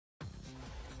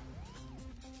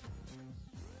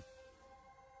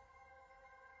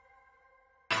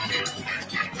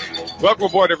Welcome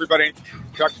aboard, everybody.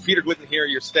 Dr. Peter Glidden here,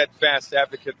 your steadfast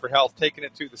advocate for health, taking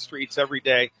it to the streets every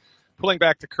day, pulling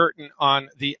back the curtain on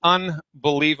the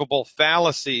unbelievable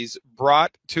fallacies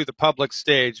brought to the public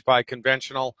stage by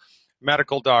conventional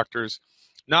medical doctors,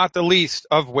 not the least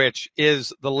of which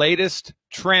is the latest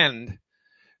trend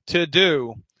to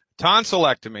do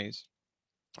tonsillectomies,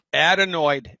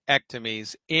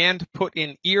 adenoidectomies, and put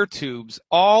in ear tubes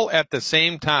all at the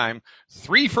same time,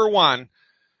 3 for 1,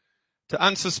 to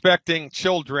unsuspecting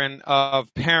children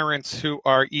of parents who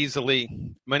are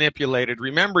easily manipulated.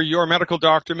 Remember, your medical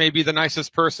doctor may be the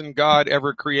nicest person God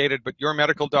ever created, but your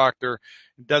medical doctor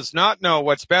does not know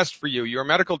what's best for you. Your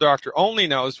medical doctor only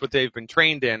knows what they've been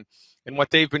trained in, and what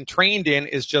they've been trained in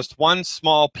is just one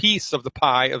small piece of the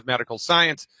pie of medical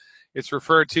science. It's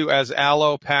referred to as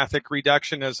allopathic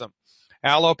reductionism.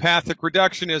 Allopathic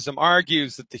reductionism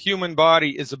argues that the human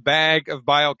body is a bag of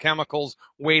biochemicals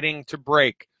waiting to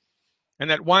break, and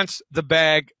that once the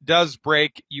bag does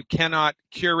break, you cannot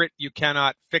cure it, you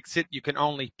cannot fix it, you can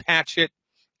only patch it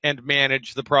and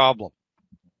manage the problem.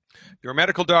 Your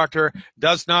medical doctor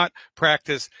does not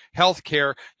practice health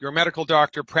care. Your medical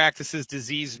doctor practices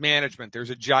disease management.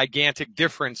 There's a gigantic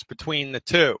difference between the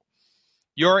two.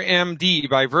 Your MD,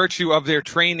 by virtue of their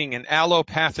training in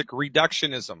allopathic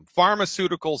reductionism,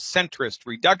 pharmaceutical centrist,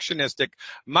 reductionistic,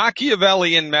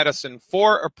 Machiavellian medicine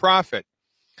for a profit,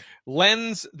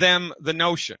 lends them the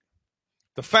notion,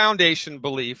 the foundation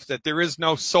belief, that there is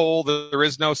no soul, that there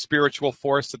is no spiritual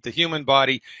force, that the human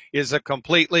body is a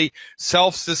completely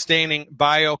self-sustaining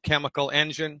biochemical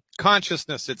engine.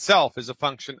 Consciousness itself is a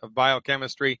function of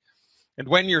biochemistry. And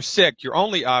when you're sick, your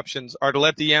only options are to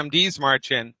let the MDs march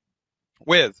in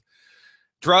with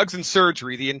drugs and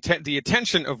surgery, the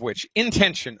intention of which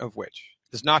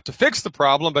is not to fix the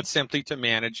problem, but simply to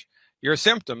manage your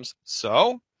symptoms.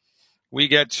 So we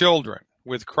get children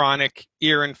with chronic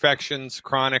ear infections,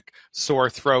 chronic sore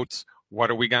throats.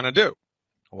 What are we going to do?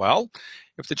 Well,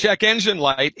 if the check engine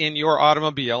light in your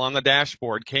automobile on the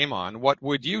dashboard came on, what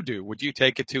would you do? Would you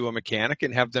take it to a mechanic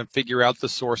and have them figure out the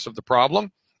source of the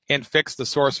problem and fix the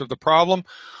source of the problem?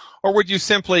 Or would you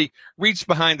simply reach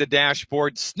behind the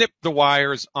dashboard, snip the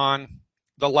wires on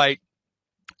the light,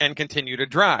 and continue to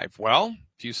drive? Well,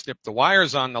 if you snip the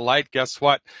wires on the light, guess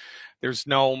what? There's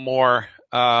no more,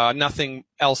 nothing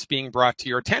else being brought to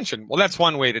your attention. Well, that's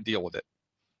one way to deal with it.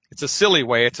 It's a silly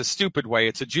way. It's a stupid way.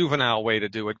 It's a juvenile way to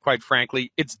do it. Quite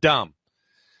frankly, it's dumb.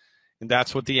 And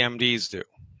that's what the MDs do.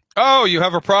 Oh, you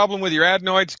have a problem with your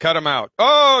adenoids? Cut them out.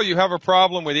 Oh, you have a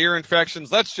problem with ear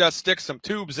infections? Let's just stick some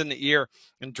tubes in the ear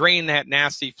and drain that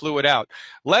nasty fluid out.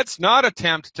 Let's not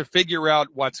attempt to figure out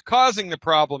what's causing the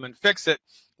problem and fix it.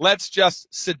 Let's just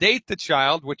sedate the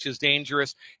child, which is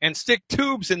dangerous, and stick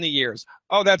tubes in the ears.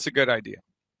 Oh, that's a good idea.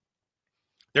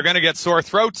 They're going to get sore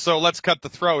throats, so let's cut the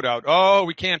throat out. Oh,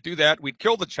 we can't do that. We'd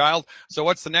kill the child. So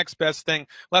what's the next best thing?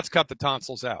 Let's cut the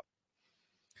tonsils out.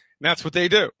 And that's what they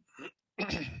do.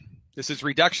 This is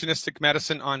reductionistic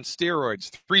medicine on steroids.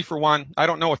 3 for 1. I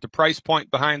don't know what the price point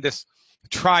behind this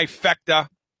trifecta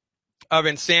of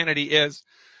insanity is,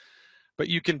 but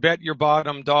you can bet your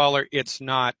bottom dollar it's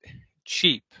not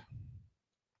cheap.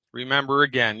 Remember,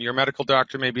 again, your medical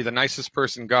doctor may be the nicest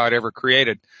person God ever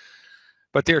created,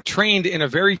 but they're trained in a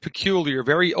very peculiar,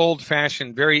 very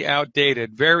old-fashioned, very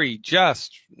outdated, very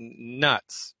just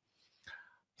nuts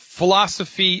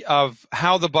philosophy of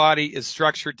how the body is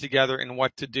structured together and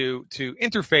what to do to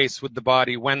interface with the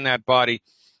body when that body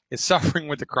is suffering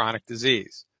with a chronic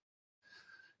disease.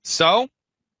 So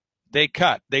they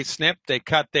cut, they snip, they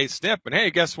cut, they snip, and hey,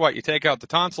 guess what? You take out the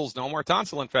tonsils, no more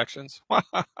tonsil infections.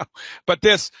 But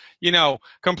this,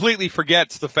 completely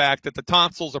forgets the fact that the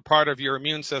tonsils are part of your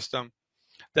immune system,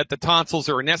 that the tonsils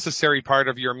are a necessary part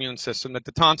of your immune system, that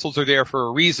the tonsils are there for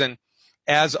a reason,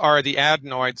 as are the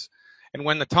adenoids. And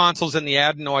when the tonsils and the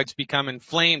adenoids become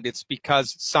inflamed, it's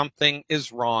because something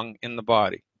is wrong in the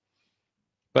body.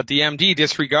 But the MD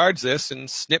disregards this and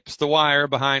snips the wire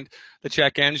behind the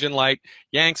check engine light,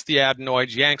 yanks the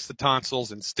adenoids, yanks the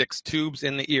tonsils, and sticks tubes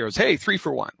in the ears. Hey, 3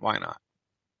 for 1. Why not?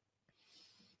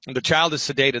 And the child is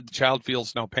sedated. The child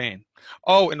feels no pain.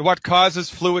 Oh, and what causes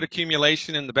fluid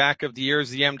accumulation in the back of the ears?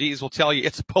 The MDs will tell you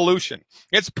it's pollution.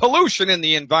 It's pollution in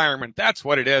the environment. That's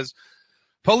what it is.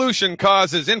 Pollution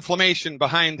causes inflammation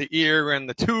behind the ear, and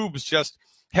the tubes just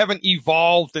haven't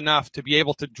evolved enough to be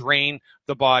able to drain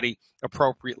the body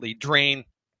appropriately, drain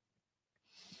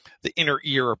the inner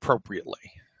ear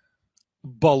appropriately.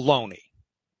 Baloney.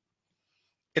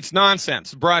 It's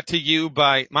nonsense, brought to you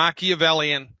by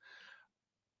Machiavellian,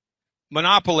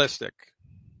 monopolistic,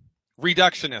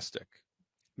 reductionistic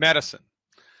medicine,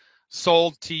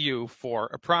 sold to you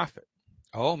for a profit.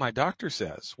 Oh, my doctor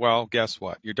says. Well, guess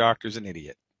what? Your doctor's an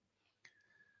idiot.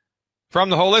 From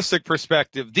the holistic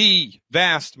perspective, the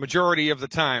vast majority of the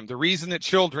time, the reason that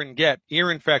children get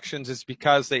ear infections is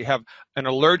because they have an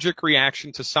allergic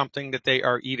reaction to something that they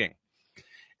are eating.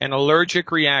 An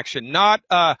allergic reaction, not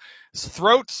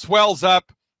throat swells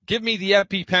up, give me the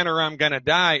EpiPen or I'm going to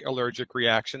die allergic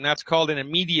reaction. That's called an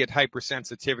immediate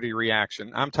hypersensitivity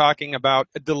reaction. I'm talking about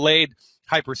a delayed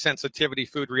hypersensitivity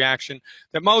food reaction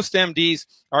that most MDs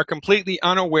are completely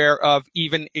unaware of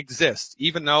even exists,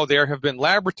 even though there have been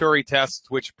laboratory tests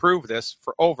which prove this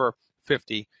for over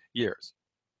 50 years.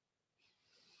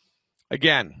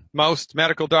 Again, most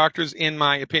medical doctors, in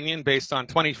my opinion, based on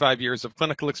 25 years of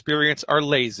clinical experience, are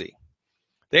lazy.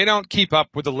 They don't keep up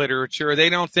with the literature. They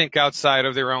don't think outside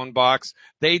of their own box.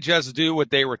 They just do what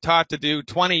they were taught to do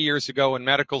 20 years ago in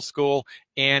medical school,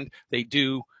 and they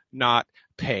do not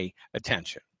pay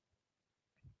attention.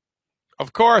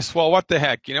 Of course, well, what the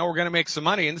heck? You know, we're going to make some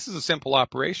money, and this is a simple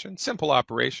operation. Simple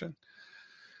operation.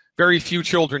 Very few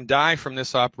children die from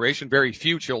this operation. Very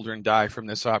few children die from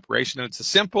this operation. And it's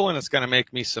simple, and it's going to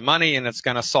make me some money, and it's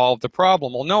going to solve the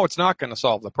problem. Well, no, it's not going to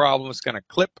solve the problem. It's going to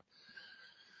clip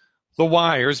the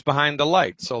wires behind the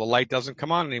light, so the light doesn't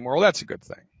come on anymore. Well, that's a good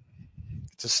thing.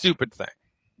 It's a stupid thing.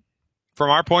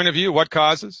 From our point of view, what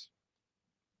causes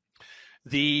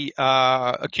the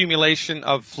accumulation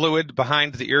of fluid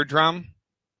behind the eardrum?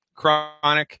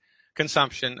 Chronic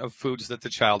consumption of foods that the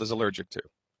child is allergic to,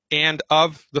 and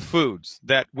of the foods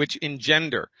that which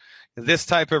engender this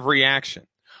type of reaction.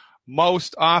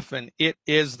 Most often, it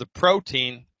is the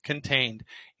protein contained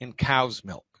in cow's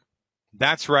milk.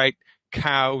 That's right.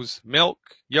 Cow's milk,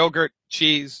 yogurt,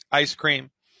 cheese, ice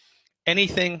cream,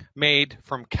 anything made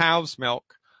from cow's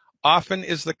milk often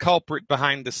is the culprit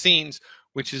behind the scenes,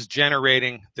 which is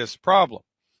generating this problem.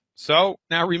 So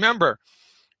now remember,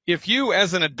 if you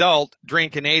as an adult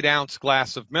drink an 8-ounce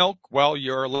glass of milk, well,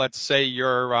 let's say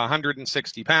you're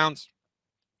 160 pounds,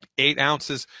 8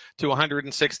 ounces to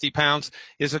 160 pounds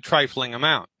is a trifling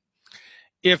amount.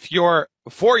 If your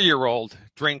 4-year-old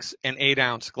drinks an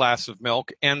 8-ounce glass of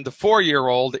milk and the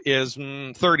 4-year-old is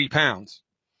 30 pounds,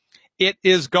 it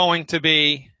is going to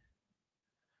be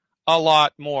a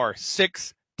lot more,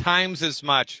 6 times as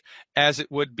much as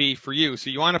it would be for you. So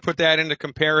you want to put that into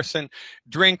comparison.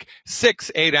 Drink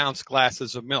 6 8-ounce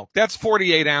glasses of milk. That's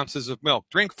 48 ounces of milk.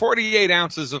 Drink 48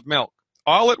 ounces of milk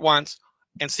all at once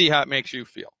and see how it makes you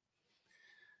feel.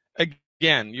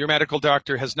 Again, your medical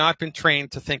doctor has not been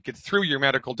trained to think it through. Your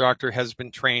medical doctor has been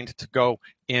trained to go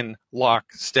in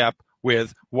lockstep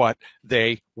with what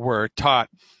they were taught.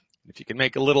 If you can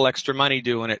make a little extra money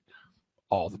doing it,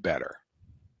 all the better.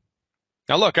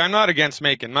 Now, look, I'm not against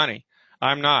making money.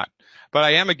 I'm not. But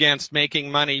I am against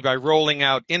making money by rolling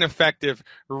out ineffective,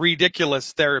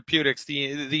 ridiculous therapeutics,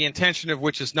 the intention of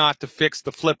which is not to fix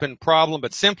the flippin' problem,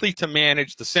 but simply to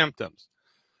manage the symptoms.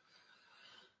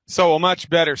 So a much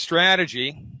better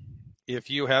strategy, if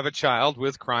you have a child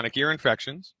with chronic ear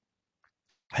infections,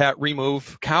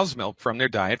 remove cow's milk from their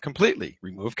diet completely.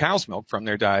 Remove cow's milk from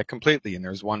their diet completely. And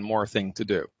there's one more thing to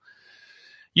do.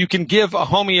 You can give a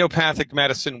homeopathic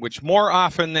medicine, which more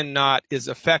often than not is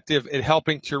effective at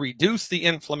helping to reduce the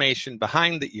inflammation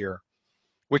behind the ear,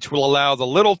 which will allow the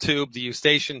little tube, the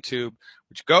eustachian tube,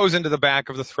 which goes into the back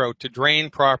of the throat, to drain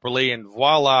properly, and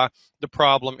voila, the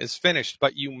problem is finished.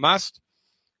 But you must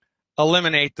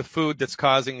eliminate the food that's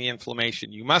causing the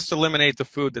inflammation. You must eliminate the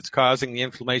food that's causing the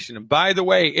inflammation. And by the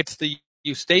way, it's the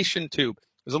eustachian tube.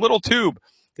 There's a little tube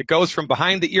that goes from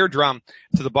behind the eardrum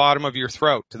to the bottom of your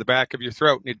throat, to the back of your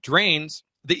throat, and it drains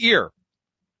the ear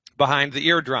behind the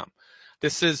eardrum.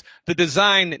 This is the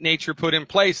design that nature put in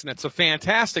place, and it's a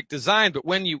fantastic design, but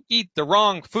when you eat the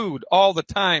wrong food all the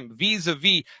time,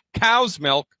 vis-a-vis cow's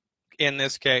milk, in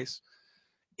this case,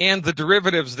 and the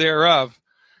derivatives thereof,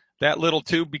 that little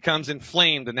tube becomes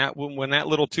inflamed, and when that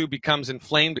little tube becomes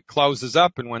inflamed, it closes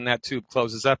up, and when that tube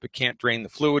closes up, it can't drain the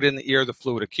fluid in the ear. The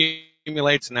fluid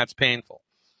accumulates, and that's painful.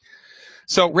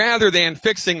 So rather than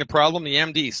fixing the problem, the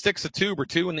MD sticks a tube or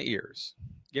two in the ears.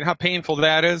 You know how painful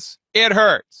that is? It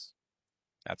hurts.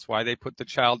 That's why they put the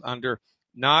child under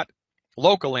not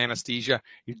local anesthesia,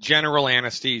 general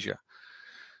anesthesia,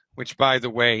 which, by the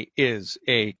way, is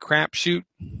a crapshoot,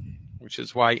 which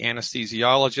is why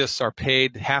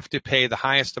anesthesiologists have to pay the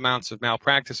highest amounts of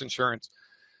malpractice insurance,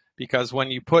 because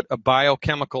when you put a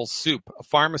biochemical soup, a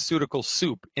pharmaceutical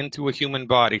soup, into a human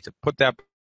body to put that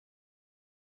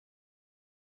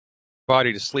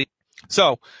body to sleep.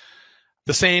 So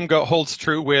the same holds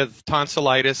true with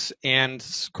tonsillitis and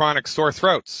chronic sore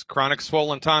throats, chronic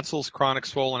swollen tonsils, chronic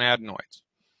swollen adenoids.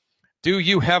 Do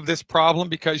you have this problem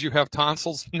because you have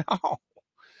tonsils? No.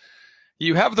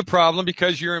 You have the problem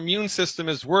because your immune system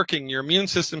is working. Your immune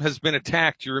system has been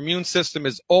attacked. Your immune system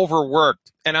is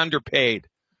overworked and underpaid.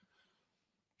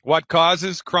 What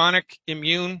causes chronic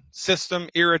immune system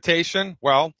irritation?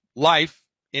 Well, life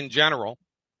in general.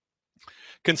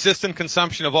 Consistent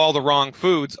consumption of all the wrong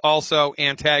foods also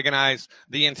antagonize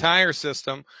the entire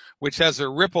system, which has a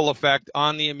ripple effect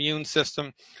on the immune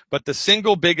system. But the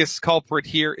single biggest culprit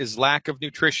here is lack of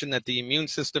nutrition, that the immune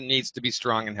system needs to be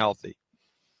strong and healthy.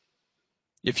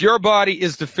 If your body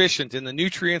is deficient in the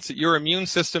nutrients that your immune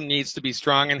system needs to be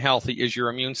strong and healthy, is your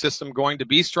immune system going to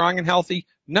be strong and healthy?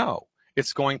 No,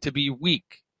 it's going to be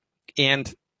weak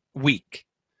and weak,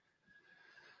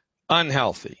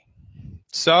 unhealthy.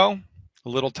 So a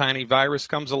little tiny virus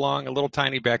comes along, a little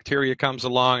tiny bacteria comes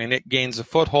along, and it gains a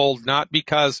foothold, not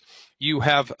because you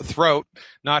have throat,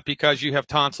 not because you have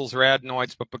tonsils or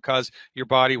adenoids, but because your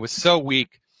body was so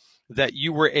weak that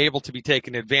you were able to be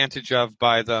taken advantage of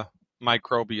by the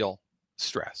microbial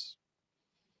stress.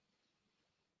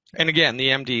 And again, the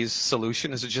MD's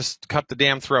solution is to just cut the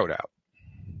damn throat out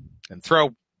and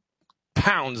throw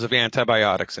pounds of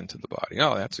antibiotics into the body.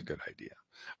 Oh, that's a good idea.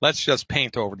 Let's just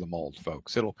paint over the mold,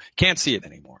 folks. Can't see it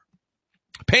anymore.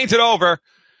 Paint it over.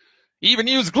 Even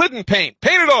use Glidden paint.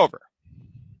 Paint it over.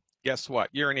 Guess what?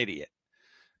 You're an idiot.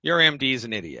 Your MD's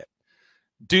an idiot.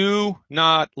 Do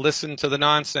not listen to the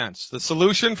nonsense. The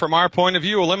solution, from our point of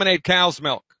view, eliminate cow's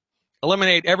milk.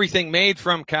 Eliminate everything made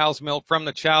from cow's milk from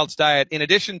the child's diet, in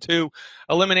addition to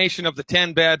elimination of the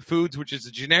 10 bad foods, which is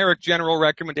a generic general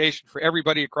recommendation for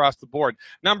everybody across the board.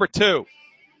 Number 2,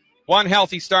 1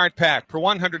 healthy start pack per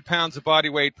 100 pounds of body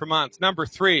weight per month. Number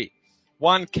 3,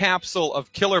 1 capsule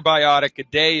of Killer Biotic a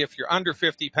day if you're under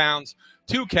 50 pounds,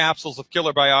 2 capsules of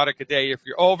Killer Biotic a day if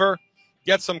you're over.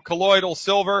 Get some colloidal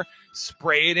silver,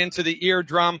 spray it into the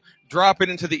eardrum, drop it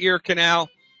into the ear canal,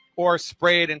 or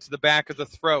spray it into the back of the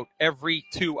throat every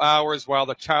 2 hours while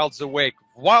the child's awake.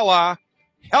 Voila!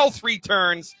 Health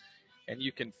returns, and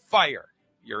you can fire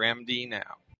your MD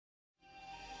now.